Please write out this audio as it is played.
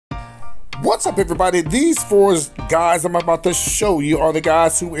What's up, everybody? These four guys I'm about to show you are the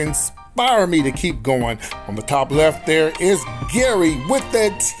guys who inspire me to keep going. On the top left there is Gary with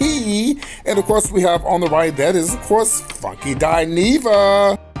that T, and of course we have on the right, that is of course Funky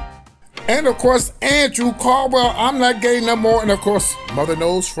Dineva. And of course, Andrew Caldwell, I'm not gay no more, and of course, Mother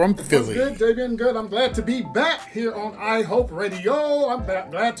Knows from Philly. Good, David, good. I'm glad to be back here on I Hope Radio. I'm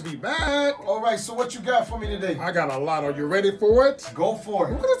glad to be back. All right, so what you got for me today? I got a lot. Are you ready for it? Go for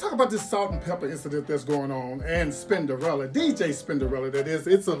it. We're going to talk about this salt and pepper incident that's going on, and Spinderella, DJ Spinderella, that is.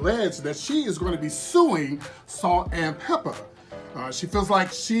 It's alleged that she is going to be suing Salt and Pepper. She feels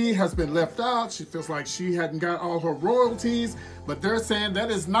like she has been left out. She feels like she hadn't got all her royalties, but they're saying that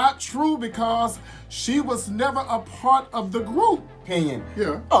is not true because she was never a part of the group. Opinion.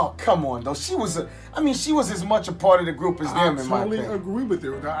 Yeah. Oh, come on, though. She was as much a part of the group as them, in my opinion. I totally agree with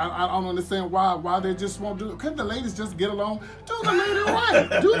you. I don't understand why they just won't do it. Couldn't the ladies just get along? Do the lady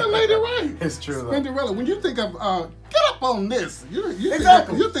right. Do the lady right. It's true, though. Spinderella, when you think of, get up on this.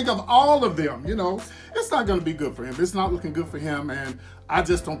 Exactly. You think of all of them, you know. It's not going to be good for him. It's not looking good for him, and I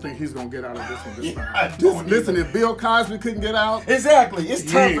just don't think he's going to get out of this one this time. Listen, if Bill Cosby couldn't get out. Exactly.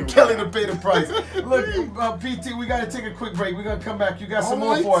 It's time for Kelly to pay the price. Look, PT, we got to take a quick break. We're going to come back. You got some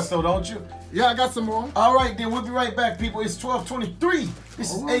more for us, though, don't you? Yeah, I got some more. All right, then. We'll be right back, people. It's 12:23.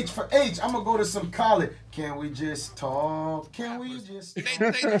 This is H for H. I'm going to go to some college. Can we just talk? Can we just...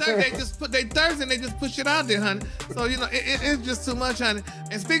 They just put they thirst and they just push it out there, honey. So, you know, it's just too much, honey.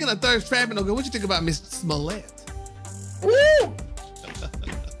 And speaking of thirst trapping, okay, what you think about Miss Smollett? Woo!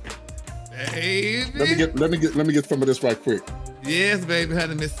 Baby. Let me get some of this right quick. Yes, baby,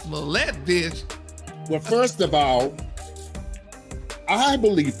 honey, Miss Smollett, bitch. Well, first of all, I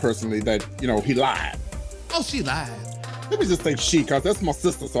believe personally that, you know, he lied. Oh, she lied. Let me just say she, because that's my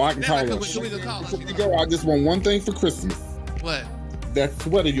sister, so I can call her. Before we go, I just want one thing for Christmas. What? That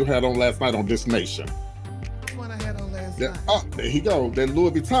sweater you had on last night on This Nation. Which one I had on last night? Oh, there you go. That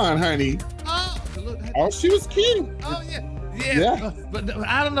Louis Vuitton, honey. Oh, she was cute. Oh, yeah. Yeah. But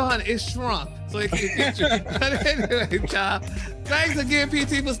I don't know, honey. It shrunk. So it anyway, child. Thanks again,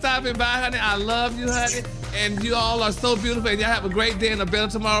 PT, for stopping by, honey. I love you, honey. And you all are so beautiful. And y'all have a great day and a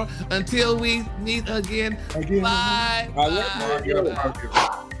better tomorrow. Until we meet again. Bye. I love you.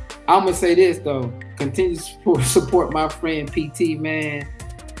 I'm going to say this, though. Continue to support my friend PT, man.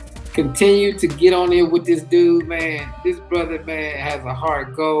 Continue to get on there with this dude, man. This brother, man, has a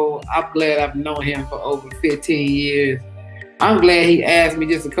heart gold. I'm glad I've known him for over 15 years. I'm glad he asked me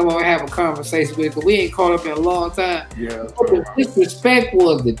just to come over and have a conversation with him, because we ain't caught up in a long time. Yeah. But the disrespect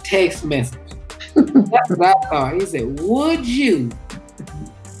was the text message. That's what I thought. He said, would you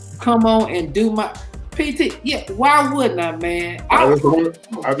come on and do my... PT, yeah, why wouldn't I, man? I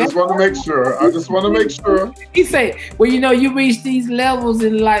just want to make sure. He said, well, you know, you reach these levels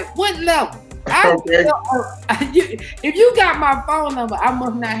in life. What level? Okay. If you got my phone number, I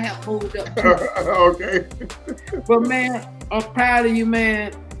must not have moved up. Okay. But, man, I'm proud of you,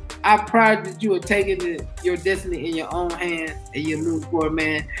 man. I'm proud that you are taking your destiny in your own hands and you're moving forward,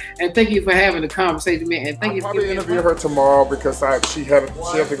 man. And thank you for having the conversation, man. And thank you for probably interview her tomorrow because she had to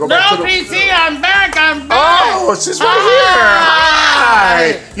go back to the... No, PT, I'm back. Oh, she's right here.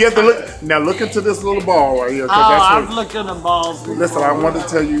 Hi. You have to look. Now look into this little ball right here. I'm looking at the balls. Listen, I want to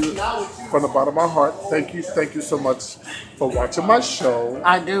tell you from the bottom of my heart, thank you so much for watching my show.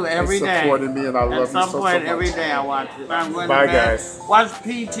 I do every and day. Supporting me, and I love you so much. At some point every day I watch it. Bye, guys. Watch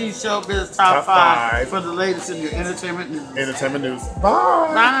PT Showbiz Top 5 for the latest in your entertainment news. Entertainment news.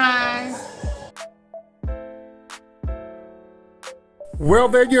 Bye. Bye. Well,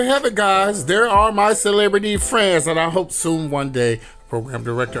 there you have it, guys. There are my celebrity friends, and I hope soon one day program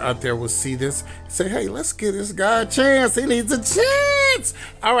director out there will see this and say, hey, let's give this guy a chance. He needs a chance.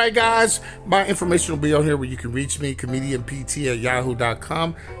 All right, guys, my information will be on here where you can reach me,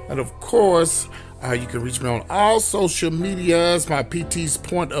 comedianpt@yahoo.com. And of course, you can reach me on all social medias, my PT's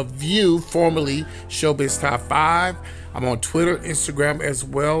Point of View, formerly Showbiz Top 5. I'm on Twitter, Instagram, as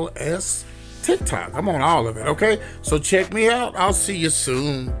well as TikTok. I'm on all of it, okay? So check me out. I'll see you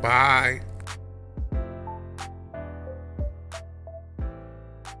soon. Bye.